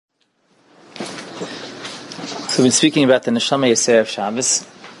So we've been speaking about the Neshama Yisera of Shabbos,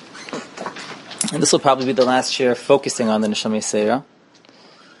 and this will probably be the last year focusing on the Neshama Yisera.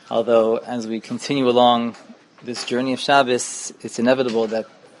 Although, as we continue along this journey of Shabbos, it's inevitable that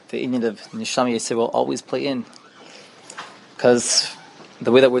the inyan of Neshama Yisera will always play in, because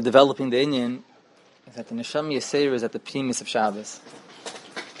the way that we're developing the inyan is that the Neshama Yisera is at the premise of Shabbos.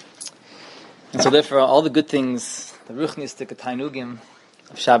 And so therefore, all the good things, the ruchnistik tainugim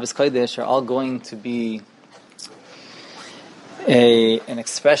of Shabbos Kodesh, are all going to be an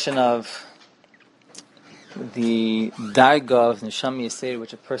expression of the darga of Neshama Yisera,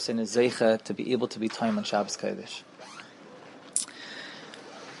 which a person is zeicha to be able to be time on Shabbos Kodesh.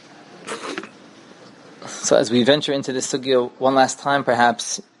 So as we venture into this sugya one last time,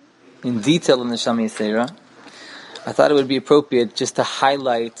 perhaps in detail in Neshama Yisera, I thought it would be appropriate just to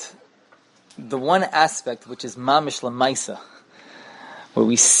highlight the one aspect which is mamish lamaisa, where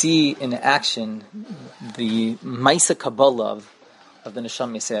we see in action the maisa kabbalah of the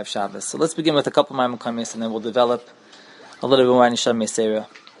Neshama Yisera of Shabbos. So let's begin with a couple of Maimakomis, and then we'll develop a little bit more on Neshama Yisera.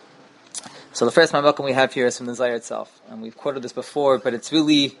 So the first Maimakom we have here is from the Zohar itself, and we've quoted this before, but it's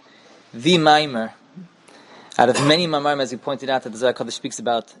really the Maimer out of many Maimarim, as we pointed out, that the Zohar Kodesh speaks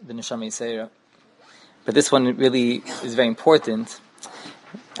about the Neshama Yisera. But this one really is very important,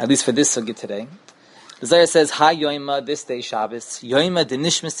 at least for this sugya today. The Zohar says, "Ha Yoima, this day Shabbos, Yoima de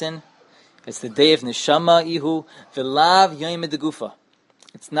Nishmasin." It's the day of Neshama Ihu, V'lav Yoima de Gufa.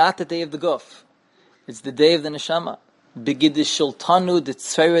 It's not the day of the Guf. It's the day of the Neshama. Begid Shiltanu de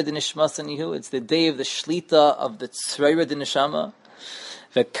Tzreira de Nishmasan Ihu. It's the day of the Shlita of the Tzreira de Neshama.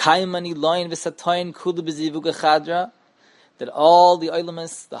 V'kaimani loin v'satayin kulu b'zivuga chadra. That all the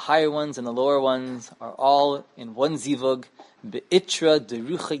Olamas, the higher ones and the lower ones, are all in one zivug, Be'itra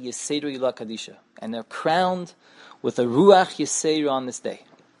derucha Yisera ila kadisha. And they're crowned with a ruach Yisera on this day,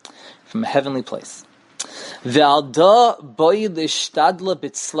 from a heavenly place. Ve'alda boi l'ishtadla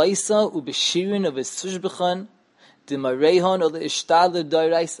b'tzlaisa u'b'shirin u'b'sushbechan d'mareihon u'l'ishtadla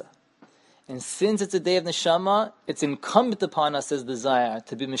d'oraisa. And since it's a day of Neshama, it's incumbent upon us as the Zohar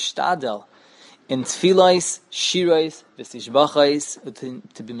to be mishtadel in tefilais, shirais,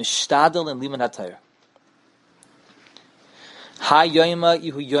 v'sishbachais, to be mishtadel in liman hatayr. Ha yoima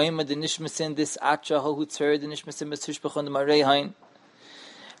ihu yoima de nishmasin this atra hohu tzver de nishmasin b'sushbechan d'mareihon.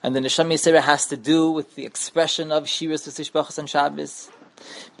 And the Neshama Yisera has to do with the expression of Shiras v'Tishbachas on Shabbos.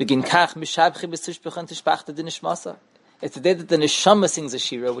 Begin kach mishabchi b'Tishbachan tishbachta de nishmasa. It's the day that the Neshama sings a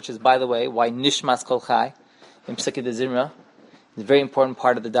Shira, which is, by the way, why Nishmas Kol Chai in Psikei de Zimra is a very important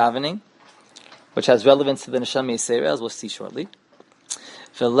part of the davening, which has relevance to the Neshama Yisera, as we'll see shortly.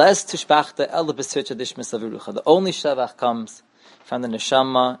 V'les tishbachta el b'sircha dishmas avirucha. The only Shavach comes from the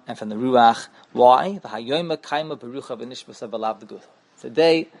Neshama and from the Ruach. Why? V'hayoyma kaima berucha v'nishmas avalav d'guth. It's a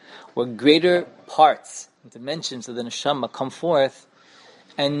day where greater parts and dimensions of the Neshama come forth,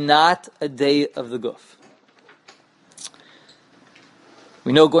 and not a day of the Guf.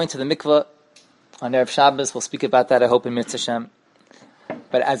 We know going to the mikveh on Erev Shabbos, we'll speak about that, I hope, in Mitzvah Shem.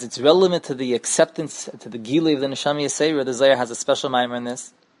 But as it's relevant to the acceptance, to the Gilui of the Neshama Yisera, the Zohar has a special mimer in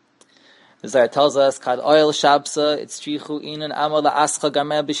this. The Zohar tells us, Kad oil Shabsa, it's trichu inan amal la'ascha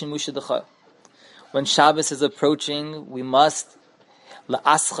gameh b'shin musha. When Shabbos is approaching, we must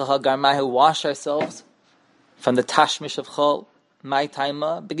la'ascha garmahu, wash ourselves from the tashmish of chol, my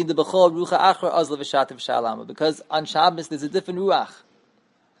taima, begin to bechol rucha achra azla v'shativ shalama, because on Shabbos there's a different ruach.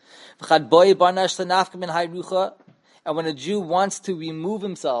 V'chad boy barnash l'nafka min hay rucha, and when a Jew wants to remove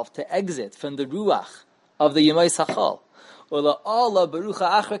himself, to exit from the ruach of the yemay sachal, ula Allah barucha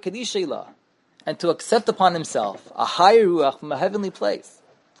achra kadishayla, and to accept upon himself a higher ruach from a heavenly place,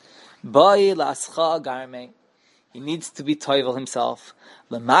 boy la'ascha garmeh, he needs to be toivel himself.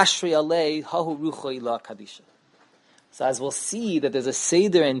 L'mashri alei hahu rucha ila kadisha. So as we'll see that there's a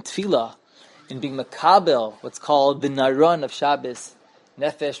seder in tefillah, in being makabel, what's called the naron of Shabbos,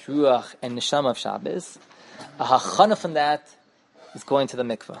 nefesh, ruach, and neshama of Shabbos, a hachana from that is going to the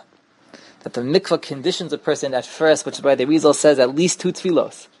mikveh. That the mikveh conditions a person at first, which is why the Rizal says at least two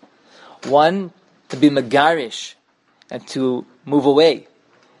tefillos. One, to be megarish, and to move away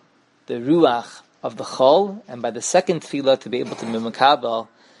the ruach of the chol, and by the second tefillah to be able to be makabel,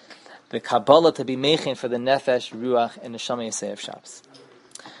 the kabbalah to be mechin for the nefesh, ruach, and neshama Yisera of Shabbos.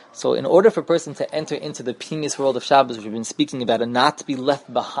 So in order for a person to enter into the pnimis world of Shabbos, which we've been speaking about, and not to be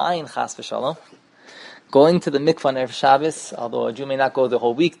left behind, chas v'shalom, going to the mikvah on Erev Shabbos, although a Jew may not go the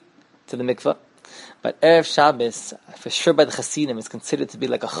whole week to the mikvah, but Erev Shabbos, for sure by the Hasidim, is considered to be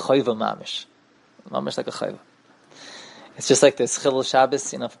like a chayva mamish. Mamish like a chayva. It's just like this Chilul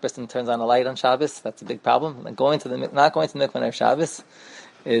Shabbos, if a person turns on a light on Shabbos, that's a big problem. Like not going to the mikvah on Erev Shabbos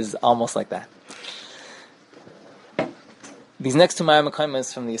is almost like that. These next two Ma'ar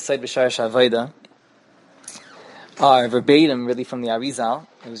Mekaymas from the Yesod B'Sharash Avoda are verbatim, really, from the Arizal.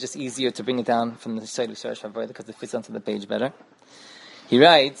 It was just easier to bring it down from the Yesod B'Sharash Avoda because it fits onto the page better. He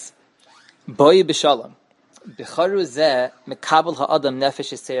writes, Boi b'shalom, b'charu zeh mekabel ha'adam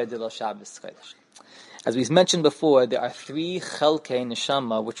nefesh yisera dilal Shabbos Kodesh. As we've mentioned before, there are 3 chelkei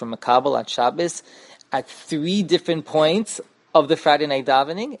neshama which were mekabel at Shabbos at 3 different points of the Friday night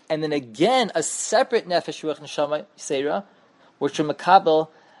davening, and then again a separate nefesh ruach neshama yisera which were mekabel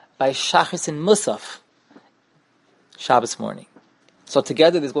by Shachris and Musaf, Shabbos morning. So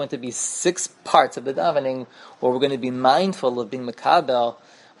together there's going to be 6 parts of the davening where we're going to be mindful of being mekabel,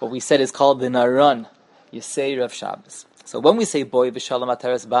 what we said is called the Naran, Yisera of Shabbos. So when we say Boi v'shalom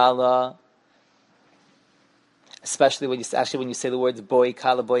ataras bala, especially when you say the words Boi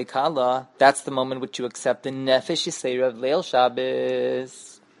Kala, that's the moment which you accept the Nefesh Yisera of Leil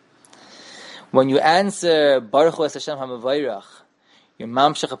Shabbos. When you answer Baruch Hu Es Hashem HaMavayrach, you're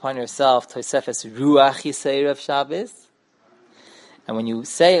mamshech upon yourself Tosefes Ruach Yisera of Shabbos. And when you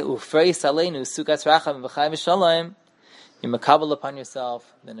say Ufrei Saleinu Sukas Racham V'chai V'Shalom, you're makabel upon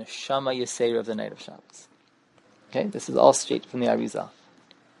yourself the neshama yisera of the night of Shabbos. Okay, this is all straight from the Arizal.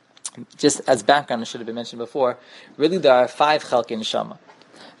 Just as background, it should have been mentioned before. Really, there are 5 chelkei neshama.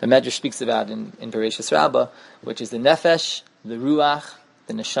 The Medrash speaks about in Bereshis Rabbah, which is the nefesh, the ruach,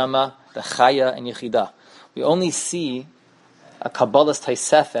 the neshama, the chaya, and yechida. We only see a kabbalas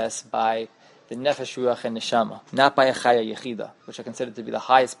taisefes by the nefesh, ruach, and neshama, not by a chaya yechida, which are considered to be the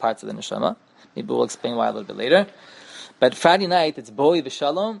highest parts of the neshama. Maybe we'll explain why a little bit later. But Friday night, it's Boi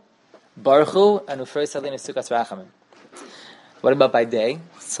v'Shalom, Baruch Hu, and Ufrei Saleinu Sukas Rachamim. What about by day?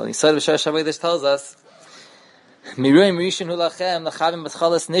 So the Yesod B'Sharash Avoda tells us, Miruim Rishon Hu Lachem Lachavim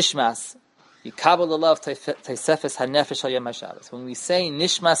B'Tchalas Nishmas Yikabel Lalav Taisefes HaNefesh Al Yom HaShabbos. When we say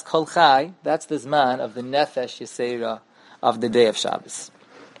Nishmas Kol Chai, that's the Zman of the Nefesh Yisera of the day of Shabbos.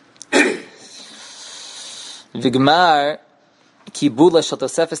 Vigmar Kibula Shal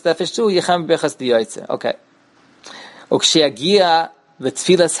Tosefes Nefesh Tu Yichem B'Chas Diyoytze. Okay. Ukshiagia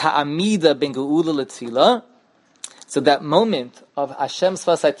L'Tfilas Ha'amida Ben Geula L'Tfilah. So that moment of Hashem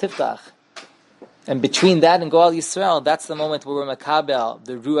Sfasai Tiftach, and between that and Goal Yisrael, that's the moment where we're makabel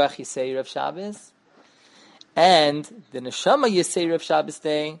the Ruach Yisrael of Shabbos, and the Neshama Yisrael of Shabbos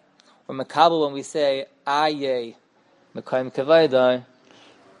day, we're makabel when we say Aye Mekayim Kavaydai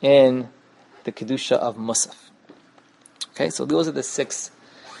in the Kedusha of Musaf. Okay, so those are the 6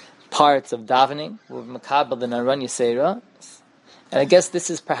 parts of davening. We're makabel the Naran Yisrael, and I guess this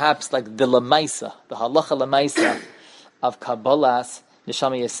is perhaps like the Lamaisa, the Halacha Lamaisa of Kabbalah's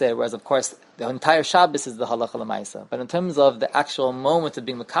Neshama Yisrael, whereas of course the entire Shabbos is the Halacha L'maisa. But in terms of the actual moment of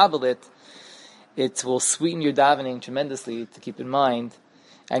being Makabel, it will sweeten your davening tremendously to keep in mind,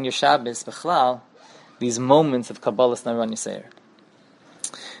 and your Shabbos, B'chlal, these moments of Kabbalah's Naran Yisrael.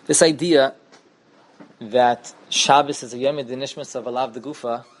 This idea that Shabbos is a Yom Nishmas of Alav de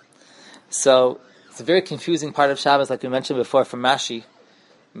Gufa, so it's a very confusing part of Shabbos, like we mentioned before from Rashi.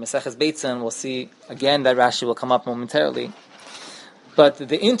 In Maseches Beitzin, we'll see again that Rashi will come up momentarily. But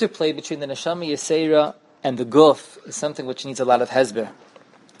the interplay between the Neshama Yisera and the Guf is something which needs a lot of hezber.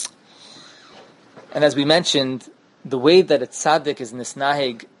 And as we mentioned, the way that a tzaddik is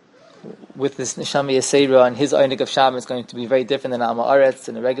nisnahig with this Neshama Yisera and his Einig of Shabbos is going to be very different than Am Haaretz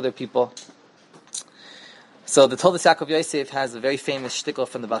and the regular people. So the Toldos Yaakov Yosef has a very famous shtickle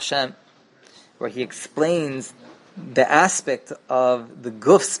from the Baal Shem, where he explains the aspect of the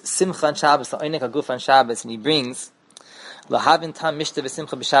Guf's Simcha on Shabbos, the Einig HaGuf on Shabbos, and he brings Lahavin Tam Mishta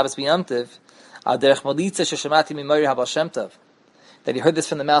V'Simcha B'Shabbos B'Yamtiv Al Derech Malitza Sheshamati Mimori HaBaal Shem Tov, that he heard this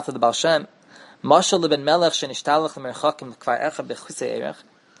from the mouth of the Baal Shem. Mashal Leben Melech Shenishtalach L'Merchakim L'Kvar Echa B'Chusei Erech,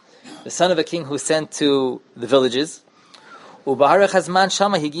 the son of a king who sent to the villages. U'Baharech Hazman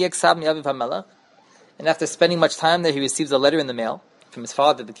Shama Higiya Ksab Mi'aviv HaMelech, and after spending much time there, he receives a letter in the mail from his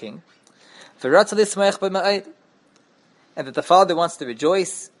father, the king. V'Ratz L'Ismaech B'Ma'id, and that the father wants to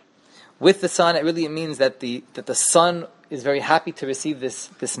rejoice with the son. It really means that the son is very happy to receive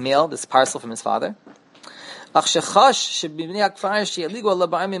this mail, this parcel from his father. He's afraid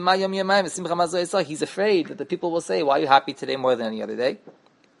that the people will say, "Why are you happy today more than any other day?"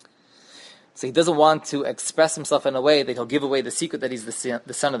 So he doesn't want to express himself in a way that he'll give away the secret that he's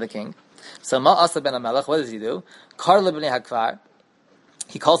the son of the king. So Ma'asa ben HaMelech, what does he do?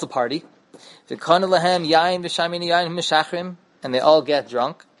 He calls a party. And they all get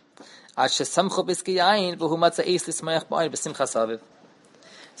drunk. So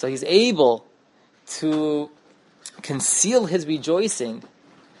he's able to conceal his rejoicing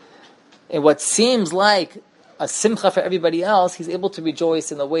in what seems like a simcha for everybody else. He's able to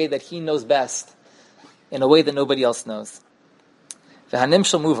rejoice in a way that he knows best, in a way that nobody else knows. V'hanim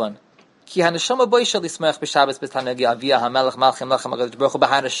shel muvan. Ki haneshama boy shel yismeach b'Shabbos b'tanegi aviyah hamelech malchim lachem HaKadosh Baruch Hu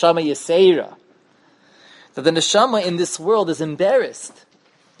b'haneshama yeseira. That the neshama in this world is embarrassed.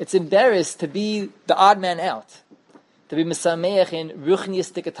 It's embarrassed to be the odd man out, to be misameach in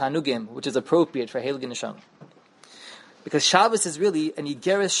ruchniistik tanugim, which is appropriate for heilige neshama. Because Shabbos is really an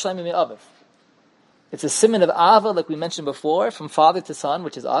igeres shleimim me'aviv. It's a siman of ava, like we mentioned before, from father to son,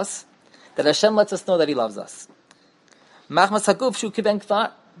 which is us, that Hashem lets us know that He loves us. Machmas haguf shu kiben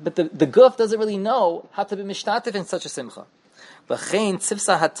kvar, but the guf doesn't really know how to be mishtatif in such a simcha. V'chein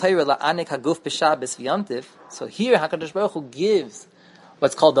tzivsa hatayra la'anik haguf b'Shabbos v'yantiv. So here HaKadosh Baruch Hu gives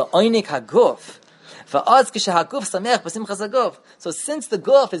what's called the oinik haguf. So since the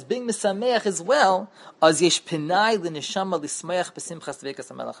guf is being misameach as well, az yesh pinai l'neshama l'smeach b'simchas v'ekas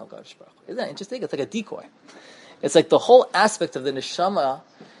hamelach HaKadosh Baruch Hu. Isn't that interesting? It's like a decoy. It's like the whole aspect of the neshama,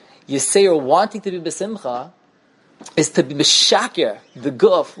 Yisrael wanting to be b'simcha, is to be mishaker the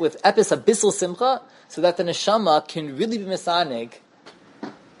guf with epis abyssal simcha, so that the neshama can really be misanig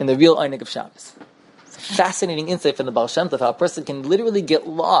in the real einig of Shabbos. It's a fascinating insight from the Baal Shem Tov, how a person can literally get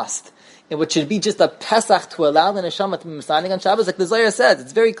lost in what should be just a pesach to allow the neshama to be misanig on Shabbos, like the Zohar says.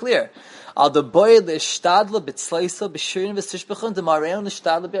 It's very clear. We could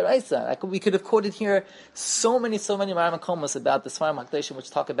have quoted here so many Maram Komos about the Svarim HaKadoshim, which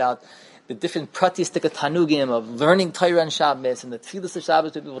talk about the different pratistika tanugim of learning Torah and Shabbos and the tefillas of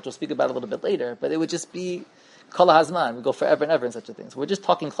Shabbos, which we'll speak about a little bit later. But it would just be kol hazman. We go forever and ever in such a thing. So we're just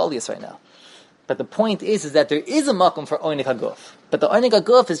talking klalius right now. But the point is that there is a makom for oinik haguf. But the oinik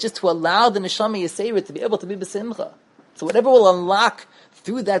haguf is just to allow the neshama yisera to be able to be b'simcha. So whatever will unlock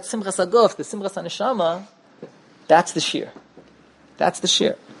through that simchas haguf, the simchas haneshama, that's the shir. That's the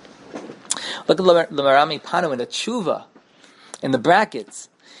shir. Look at L'marami Panu in the tshuva, in the brackets.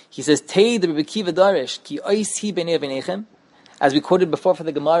 He says, Tei the Rebbe Kiva Darish, ki oisi b'nei v'neichem, as we quoted before for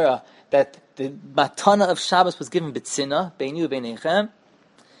the Gemara, that the matana of Shabbos was given b'tzina, b'nei v'neichem.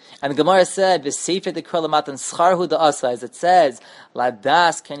 And the Gemara said, "V'sefer dekra lamatan scharhu da'asa," as it says,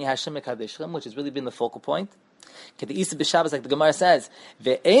 "Ladas keni Hashem mekadeshchem," which has really been the focal point. Kedei b'Shabbos, like the Gemara says,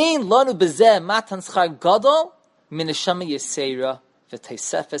 "Ve'ein lanu b'zeh matan schar gadol min neshama yisera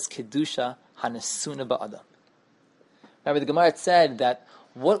v'teisefes kedusha hanesuna ba'adam." Remember, the Gemara said that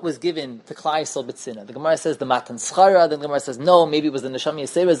what was given to Klai Yisrael b'tzina. The Gemara says the matan schara. The Gemara says no, maybe it was the neshama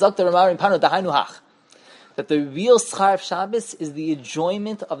yisera. Zakta Ramarim Panu dahainu hach. That the real schar of Shabbos is the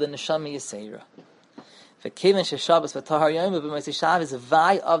enjoyment of the neshama yisera. V'keven sheShabbos v'tahar yom v'Motzei Shabbos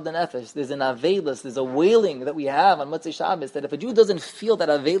vay of the nefesh. There's an avelus, there's a wailing that we have on Motzei Shabbos, that if a Jew doesn't feel that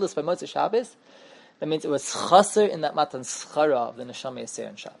avelus by Motzei Shabbos, that means it was chaser in that matan schara of the neshama yisera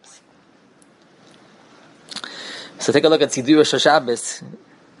on Shabbos. So take a look at Sidur Shabbos,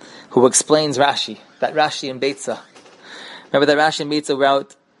 who explains Rashi, that Rashi in Beitza. Remember that Rashi in Beitza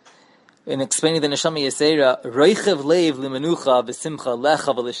wrote, in explaining the Neshama Yisera, Reichev leiv limenucha v'simcha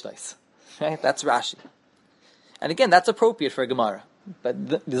lecha v'lishtais. Right? That's Rashi. And again, that's appropriate for a Gemara. But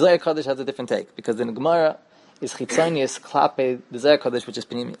the Zohar Kodesh has a different take, because in the Gemara is chitzonius klape the Zohar Kodesh, which is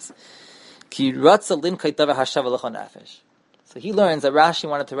penimius. Ki ratza limkay davar hashav l'chon nefesh. So he learns that Rashi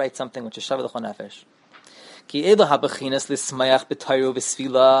wanted to write something which is shav l'chon nefesh. Ki edo habechinas l'smayach b'tayru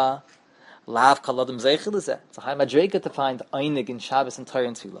v'sfila lav kaladim zeichel is it. It's a high madrega to find einig in Shabbos and Torah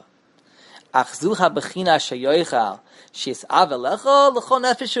and Tefillah. Ach zucha bechina shayoichal sheis avelecha l'chon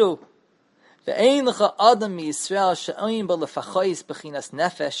nefeshu ve'ein lecha adam miYisrael she'oin ba lefachois bechinas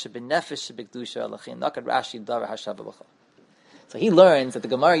nefesh shebenefesh shebekdusha l'chin nakad Rashi davar hashav l'cha. So he learns that the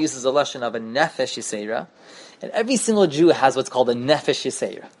Gemara uses a lashon of a nefesh yisera, and every single Jew has what's called a nefesh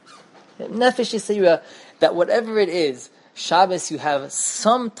yisera. Nefesh yisera, that whatever it is, Shabbos you have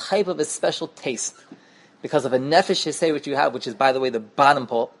some type of a special taste because of a nefesh yisera which you have, which is, by the way, the bottom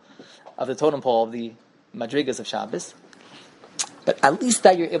pole of the totem pole of the madrigas of Shabbos. But at least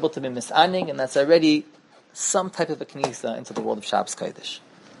that you're able to be misaning, and that's already some type of a knisa into the world of Shabbos Kodesh.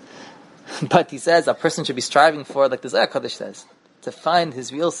 But he says a person should be striving for, like the Zohar Kodesh says, to find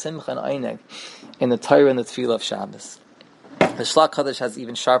his real simcha and einig in the Torah and the Tefillah of Shabbos. The Shlach Kodesh has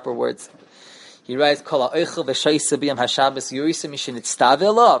even sharper words. He writes, "Kol ha'oichel v'shoyse b'yom haShabbos yorisa mishen itztave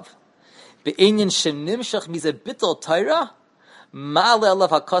elav be'inyan shem nimshach mize bittul Torah ma'ale elav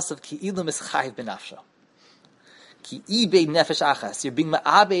hakasav ki ilu mischayv b'nafsho ki ibed nefesh achas." You're being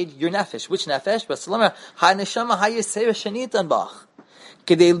ma'abed your nefesh. Which nefesh? But Salamer ha'neshama ha'yisera shenitan bach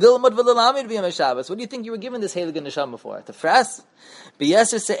kedei lilmod v'lilamid b'yom haShabbos. What do you think you were given this heilige neshama for? To fras?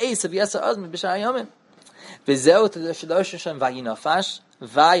 B'yeser se'es of yeser azmi b'shar yomim. V'zeu to the shalosh Hashem vayinafash,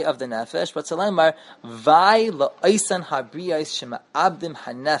 vay of the nefesh, but Salamar, vay la'oisan habriyais shema abdim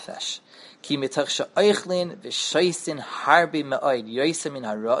hanefesh, ki mitach sha'oichlin v'shaisin harbi me'oid yoisa min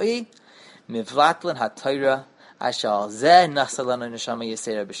haroi, mivlatlan ha'toira, ashal zeh nasalana neshama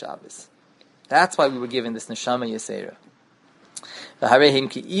yesera b'Shabbos. That's why we were given this neshama yesera. V'harehim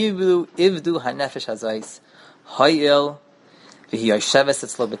ki ivdu hanefesh hazais, hayil, v'hi yosheves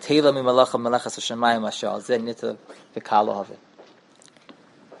etzlo b'teila mimalach malachas hashemayim ashal zeh nita v'kalo haveh.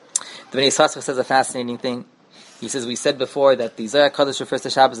 The Bnei Yissaschar says a fascinating thing. He says, we said before that the Zohar Kodesh refers to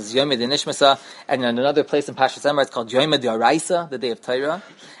Shabbos as Yom Nishmasa, and in another place in Parshas Emor it's called Yom D'Oraisa, the day of Torah.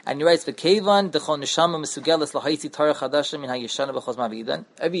 And he writes, "V'kevan dechol neshama mesugeles lahaisi Torah chadasha min hayishana b'chos ma'vidan."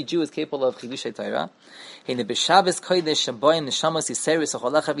 Every Jew is capable of chidushay Torah. Hine b'Shabbos kodesh shaboyim neshamos yiseris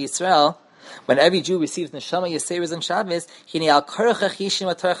ocholacha v'Yisrael. When every Jew receives neshama yiseris on Shabbos, hine al korach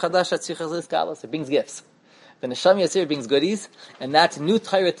yishim Torah chadasha tzrichas liskalos. It brings gifts. The neshama yisera brings goodies, and that's new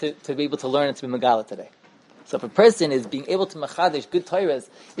Torah to be able to learn and to be megala today. So if a person is being able to machadish good Torahs,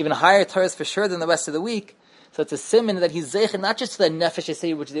 even higher Torahs for sure than the rest of the week, so it's a siman that he's zeichet not just to the nefesh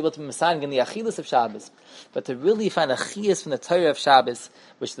yisera, which is able to be masanig in the achilas of Shabbos, but to really find a chiyas from the Torah of Shabbos,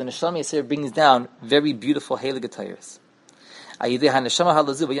 which the neshama yisera brings down very beautiful heilige Torahs.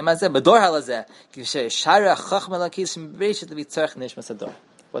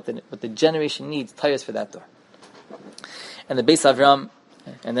 What the generation needs, Torahs for that door. And the Beis Avram,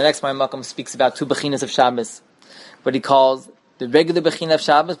 and the next Makom speaks about two bechinas of Shabbos, what he calls the regular bechina of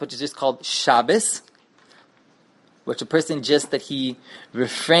Shabbos, which is just called Shabbos, which a person just that he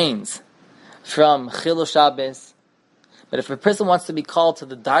refrains from Chilul Shabbos. But if a person wants to be called to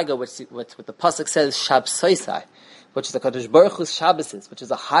the Darga, what the pasuk says Shabsoisai, which is the Kadosh Baruch Hu's Shabbos, which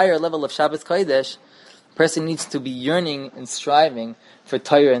is a higher level of Shabbos Kodesh, a person needs to be yearning and striving for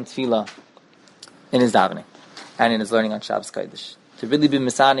Torah and Tefillah in his davening and in his learning on Shabbos Kodesh, to really be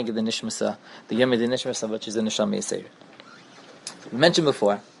misanig the nishmasa, the yom the nishmasa, which is the neshama yisera. We mentioned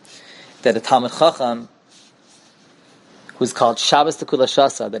before that a Talmid Chacham, who's called Shabbos Tekula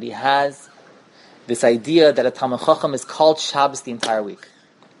Shasa, that he has this idea that a Talmid Chacham is called Shabbos the entire week.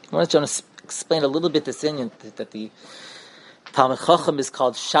 I want to explain a little bit this in that the Talmid Chacham is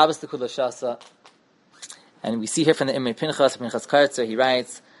called Shabbos Tekula Shasa, and we see here from the Imrei Pinchas Kartzer, he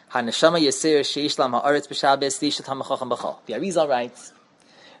writes, HaNeshama Yisera Sheish Lam HaAretz B'Shabbos Tishat HaMachacham B'Chol. The Arizal writes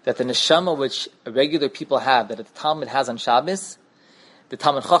that the neshama which regular people have, that the Talmud has on Shabbos, the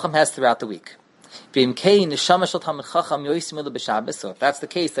Talmid Chacham has throughout the week. So if that's the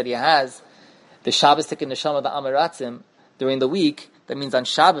case, that he has the Shabbos Tikkun neshama, the Amaratzim, during the week, that means on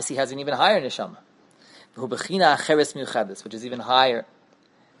Shabbos he has an even higher neshama, which is even higher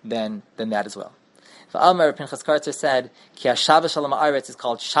than that as well. Amar Pinchas Kartzer said, "Ki Shabbos Shalom Haaretz is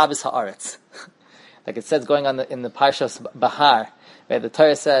called Shabbos Haaretz." Like it says going on in the Parshas Bahar, right? The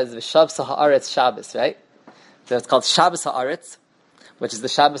Torah says V'Shavsa Haaretz Shabbos, right? So it's called Shabbos Haaretz, which is the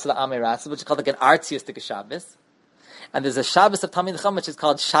Shabbos of the Amiratz, which is called like an artistic Shabbos. And there's a Shabbos of Talmid Chacham, which is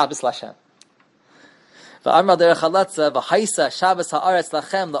called Shabbos Lashem. V'Amar Derech Halatza V'Haisa Shabbos Haaretz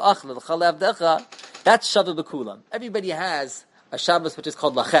Lachem La'achla L'Chal Avdecha. That's Shavah B'Kulam. Everybody has a Shabbos which is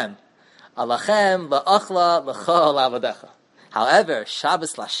called Lachem. Alachem la'achla l'chol avadecha. However,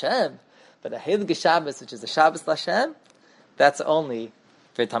 Shabbos Lashem, but a heilige Shabbos, which is the Shabbos Lashem, that's only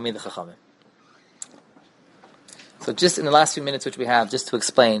for Talmid Chachamim. So just in the last few minutes which we have, just to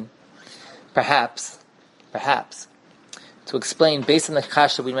explain, perhaps, to explain based on the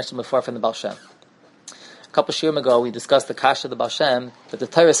kasha we mentioned before from the Baal Shem. A couple shiurim ago, we discussed the kasha of the Baal Shem, that the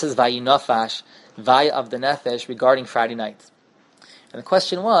Torah says vayinafash, vay of the nefesh, regarding Friday night. And the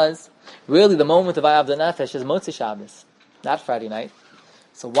question was, really the moment of Vay Avda Nefesh is Motzei Shabbos, not Friday night.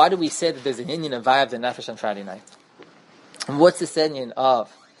 So why do we say that there's an Inyan of Vay Avda Nefesh on Friday night? And what's this Inyan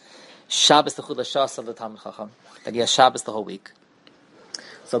of Shabbos the Chula Shas of the Talmid Chacham, that he has Shabbos the whole week?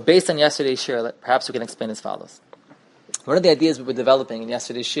 So based on yesterday's shir, perhaps we can explain as follows. One of the ideas we were developing in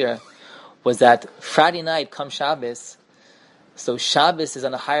yesterday's shir was that Friday night comes Shabbos, so Shabbos is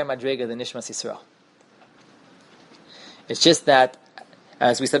on a higher madrega than Nishmas Yisrael. It's just that,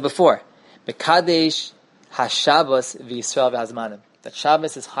 as we said before, Bekadesh HaShabbos v'Yisrael v'Hazmanim, that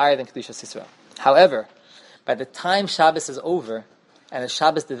Shabbos is higher than Kedushas Yisrael. However, by the time Shabbos is over, and as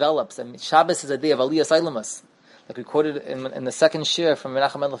Shabbos develops, and Shabbos is a day of Aliyas Eilamus, like we quoted in the second shir from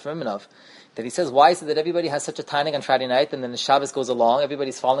Menachem Mendel from Rimanov, that he says, why is it that everybody has such a tainig on Friday night, and then the Shabbos goes along,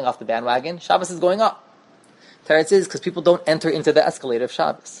 everybody's falling off the bandwagon, Shabbos is going up. Teretz is because people don't enter into the escalator of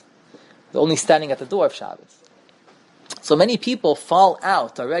Shabbos. They're only standing at the door of Shabbos. So many people fall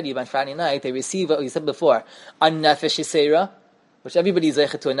out already by Friday night. They receive what we said before, a nefesh yisera, which everybody is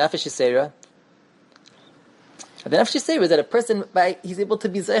zeichet to a nefesh yisera. The nefesh yisera is that a person, he's able to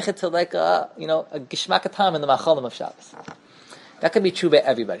be zeichet to like a gishmak hatam in the machalim of Shabbos. That can be true by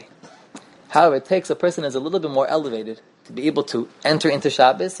everybody. However, it takes a person who's a little bit more elevated to be able to enter into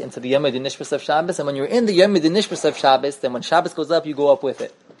Shabbos, into the Yom HaNishmas of Shabbos, and when you're in the Yom HaNishmas of Shabbos, then when Shabbos goes up, you go up with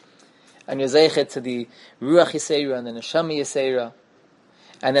it. And you're zeichet to the Ruach Yisera and the Neshama Yisera.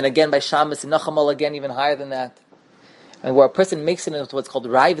 And then again by Shabbos, Nachamal again even higher than that. And where a person makes it into what's called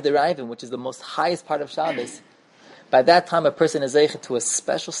Raiv Derivim, which is the most highest part of Shabbos, by that time a person is zeichet to a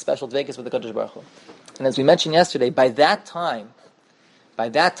special dvekus with the Kadosh Baruch Hu. And as we mentioned yesterday, by that time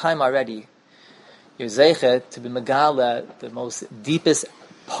already, you're zeichet to be megala the most deepest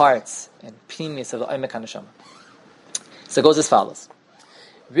parts and pnimis of the Omek HaNeshama. So it goes as follows.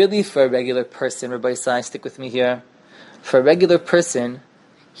 Really, for a regular person, Rabbi Yisai, stick with me here. For a regular person,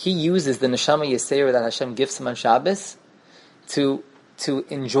 he uses the Neshama Yisera that Hashem gives him on Shabbos to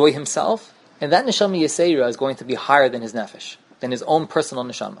enjoy himself, and that Neshama Yisera is going to be higher than his nefesh, than his own personal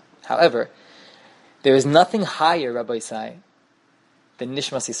Neshama. However, there is nothing higher, Rabbi Yisai, than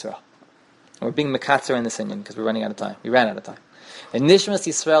Nishmas Yisrael. And we're being mekatzer in this inyan because we're running out of time. We ran out of time. And Nishmas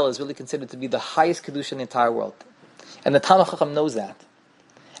Yisrael is really considered to be the highest kedusha in the entire world. And the Talmid Chacham knows that.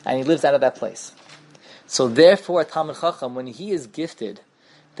 And he lives out of that place. So therefore, a Talmid Chacham, when he is gifted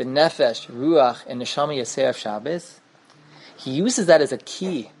the Nefesh, Ruach, and Neshama Yisera of Shabbos, he uses that as a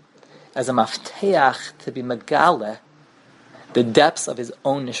key, as a mafteach to be megale the depths of his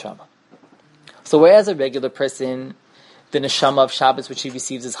own Neshama. So whereas a regular person, the Neshama of Shabbos which he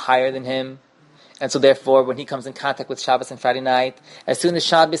receives is higher than him, and so therefore when he comes in contact with Shabbos and Friday night, as soon as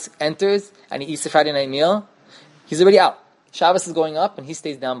Shabbos enters and he eats the Friday night meal, he's already out. Shabbos is going up and he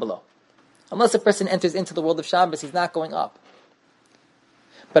stays down below. Unless a person enters into the world of Shabbos, he's not going up.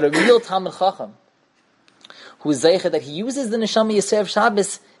 But a real Talmid Chacham, who is zeichet that he uses the Neshama Yisera of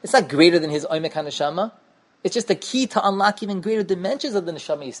Shabbos, it's not greater than his Omek HaNeshama. It's just a key to unlock even greater dimensions of the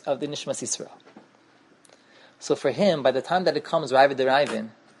Neshama of the Nishmas Yisrael. So for him, by the time that it comes Raiv Derivim,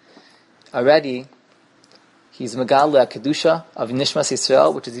 already he's Megala Kedusha of Nishmas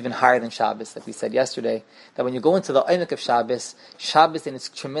Yisrael, which is even higher than Shabbos, like we said yesterday. That when you go into the Omek of Shabbos, Shabbos in its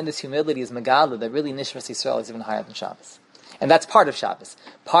tremendous humility is Megala, that really Nishmas Yisrael is even higher than Shabbos. And that's part of Shabbos.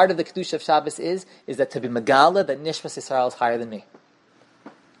 Part of the Kedusha of Shabbos is that to be Megala, that Nishmas Yisrael is higher than me.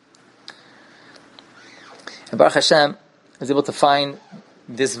 And Baruch Hashem is able to find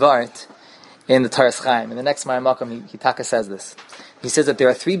this Vart in the Taras Chaim. In the next Ma'ar Makam, he Taka says this. He says that there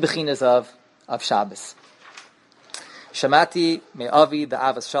are three bechinas of Shabbos. Shamati me'avi the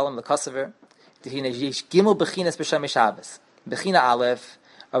Avas Shalom the Kosover. Tehina yish gimel bechinas b'shem Shabbos. Bechina Aleph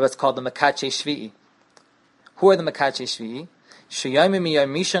are what's called the Mekache Shvi'i. Who are the Mekache Shvi'i? Sheyayim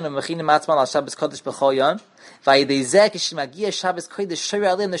miyam mishan and mechina matzmal al Shabbos kodesh b'chol yom. Vayidei zeh kishmagia Shabbos kodesh shir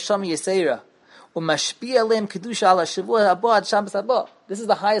alim neshama yisera. Umashpi alim kedusha ala shavua haba ad Shabbos haba. This is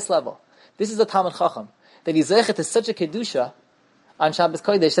the highest level. This is a Talmid Chacham. That he's zeichet to such a kedusha on Shabbos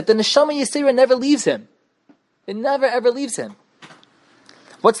kodesh that the neshama yisera never leaves him. It never ever leaves him.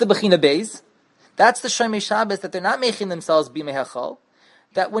 What's the Bechina Beis? That's the Shomei Shabbos, that they're not making themselves Bimei Hachol.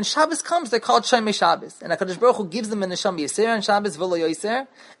 That when Shabbos comes, they're called Shomei Shabbos. And HaKadosh Baruch Hu gives them a Neshama Yisera on Shabbos, V'lo Yoiser.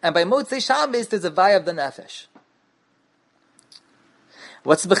 And by Motzei Shabbos, there's a Vaya of the Nefesh.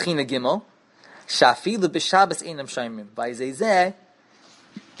 What's Bechina Gimel? Shafilu b'Shabbos einam Shomim. Vayzezeh,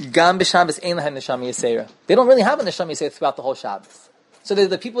 Gam b'Shabbos ein lahem Neshama Yisera. They don't really have a Neshama Yisera throughout the whole Shabbos. So there's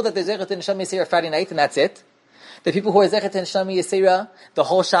the people that they're Zechet to Neshama Yisera Friday night, and that's it. The people who are Zechet and Neshama Yisera the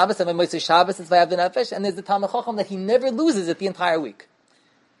whole Shabbos, and when Motzei Shabbos it's Vayav the Nefesh, and there's the Talmid Chacham that he never loses it the entire week.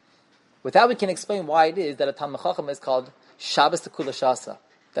 With that we can explain why it is that a Talmid Chacham is called Shabbos Tekula Shasa.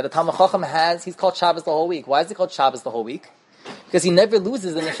 That a Talmid Chacham he's called Shabbos the whole week. Why is he called Shabbos the whole week? Because he never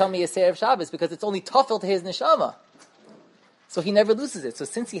loses the Neshama Yisera of Shabbos, because it's only tafel to his Neshama. So he never loses it. So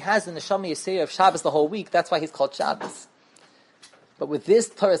since he has the Neshama Yisera of Shabbos the whole week, that's why he's called Shabbos. But with this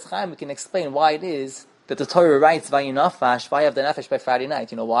Taras Chaim we can explain why it is that the Torah writes Vayinafash, Vayav the Nefesh by Friday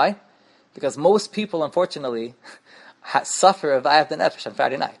night. You know why? Because most people, unfortunately, suffer a Vayav the Nefesh on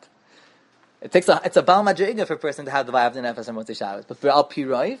Friday night. It's a Baal Madriga for a person to have the Vayav the Nefesh on Motzei Shabbos. But for Al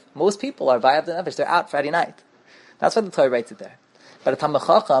Pirov, most people are Vayav the Nefesh. They're out Friday night. That's why the Torah writes it there. But a Talmid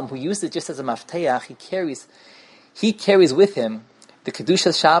Chacham who used it just as a mafteach, he carries with him the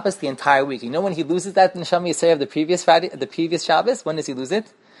Kedusha Shabbos the entire week. You know when he loses that Neshama Yisera of the previous Shabbos? When does he lose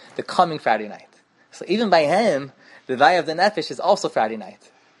it? The coming Friday night. So even by him, the Vaya of the Nefesh is also Friday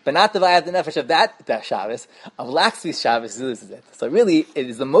night. But not the Vaya of the Nefesh of that Shabbos. Of Laxvi's Shabbos, he loses it. So really, it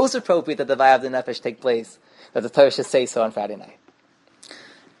is the most appropriate that the Vaya of the Nefesh take place, that the Torah should say so on Friday night.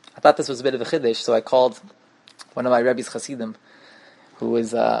 I thought this was a bit of a chiddush, so I called one of my Rebbe's Chassidim, who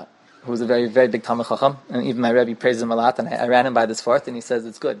is who was a very, very big Talmid Chacham, and even my Rebbe praised him a lot, and I ran him by this fort, and he says,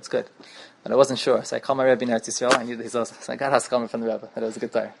 it's good. But I wasn't sure, so I called my Rebbe in Eretz Yisrael, I knew that so I got Haskama from the Rebbe, that it was a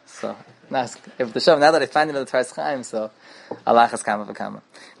good Torah. So, now that I find it in the Torah's Chaim, so, Allah Haskama v'kama.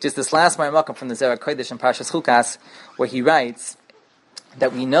 Just this last Maramokam from the Zerah Kodesh in Parshas Chukas, where he writes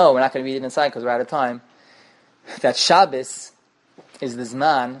that we know, we're not going to read it inside because we're out of time, that Shabbos is the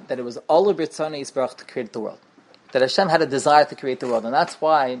Zman that it was all B'Ritzonei Yisbarach to create the world. That Hashem had a desire to create the world. And that's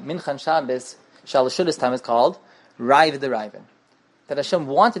why Minchan Shabbos, Shalashudas time is called Raiv the Raivin. That Hashem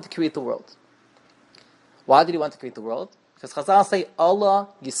wanted to create the world. Why did he want to create the world? Because Chazal say, Allah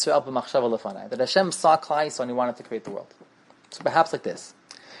Yisrael b'machshava lefanai. That Hashem saw Klal Yisrael and he wanted to create the world. So perhaps like this.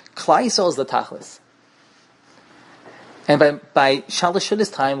 Klal Yisrael is the Tachlis. And by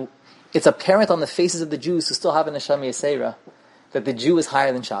Shalashudas time, it's apparent on the faces of the Jews who still have a Neshama Yisera that the Jew is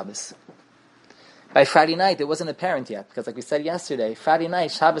higher than Shabbos. By Friday night, it wasn't apparent yet, because like we said yesterday, Friday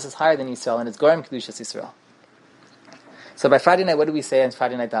night, Shabbos is higher than Yisrael, and it's Gorem Kedushas Yisrael. So by Friday night, what do we say on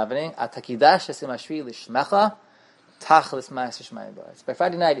Friday night davening? Atakidash esim ashri lishmecha tachlis ma'aser shmayim b'aretz. By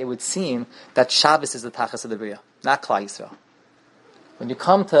Friday night, it would seem that Shabbos is the tachlis of the Bria, not Klal Yisrael. When you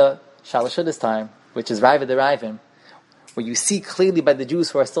come to Shalashudas time, which is Raiva the Raivim, where you see clearly by the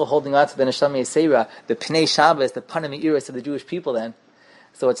Jews who are still holding on to the Neshama Yisera, the Pnei Shabbos, the Panim Eiros of the Jewish people then,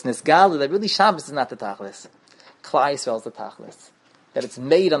 so it's Nisgalu that really Shabbos is not the Tachlis. Klal Yisrael is the Tachlis. That it's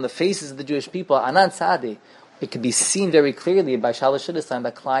made on the faces of the Jewish people, Anan Sadi, it can be seen very clearly by Shalashudas time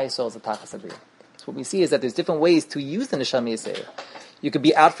that Klal Yisrael is the Tachlis of Bria. So what we see is that there's different ways to use the Neshama Yisera. You could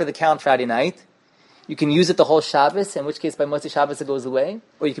be out for the count Friday night, you can use it the whole Shabbos, in which case by Motzi Shabbos it goes away.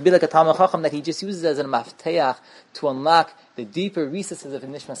 Or you can be like a Talmid Chacham that he just uses as a mafteach to unlock the deeper recesses of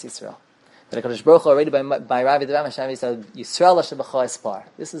Nishmas Yisrael. That HaKadosh Baruch Hu already by Ravi Devam Hashem said, Yisrael Hashem b'cha espar.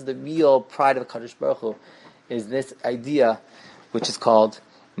 This is the real pride of HaKadosh Baruch Hu, is this idea which is called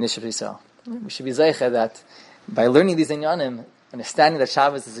Nishmas Yisrael. We should be zeicha that by learning these inyanim, understanding that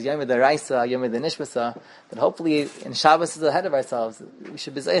Shabbos is a Yom D'Oraisa, a Yom D'Nishmasa, that hopefully in Shabbos is ahead of ourselves. We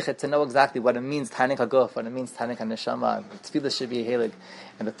should be zeichet to know exactly what it means Tanik HaGuf, what it means Tanik HaNeshama, the Tefillah should be a Helig,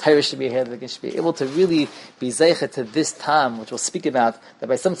 and the Torah should be a Helig, and should be able to really be zeichet to this time, which we'll speak about, that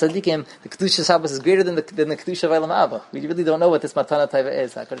by some tzaddikim, the Kedusha of Shabbos is greater than the Kedusha of Eilam Abba. We really don't know what this Matana Taiva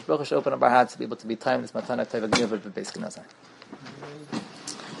is. HaKadosh Baruch Hu should open up our hearts to be able to be time in this Matana Taiva Gniva B'Beis Knazai.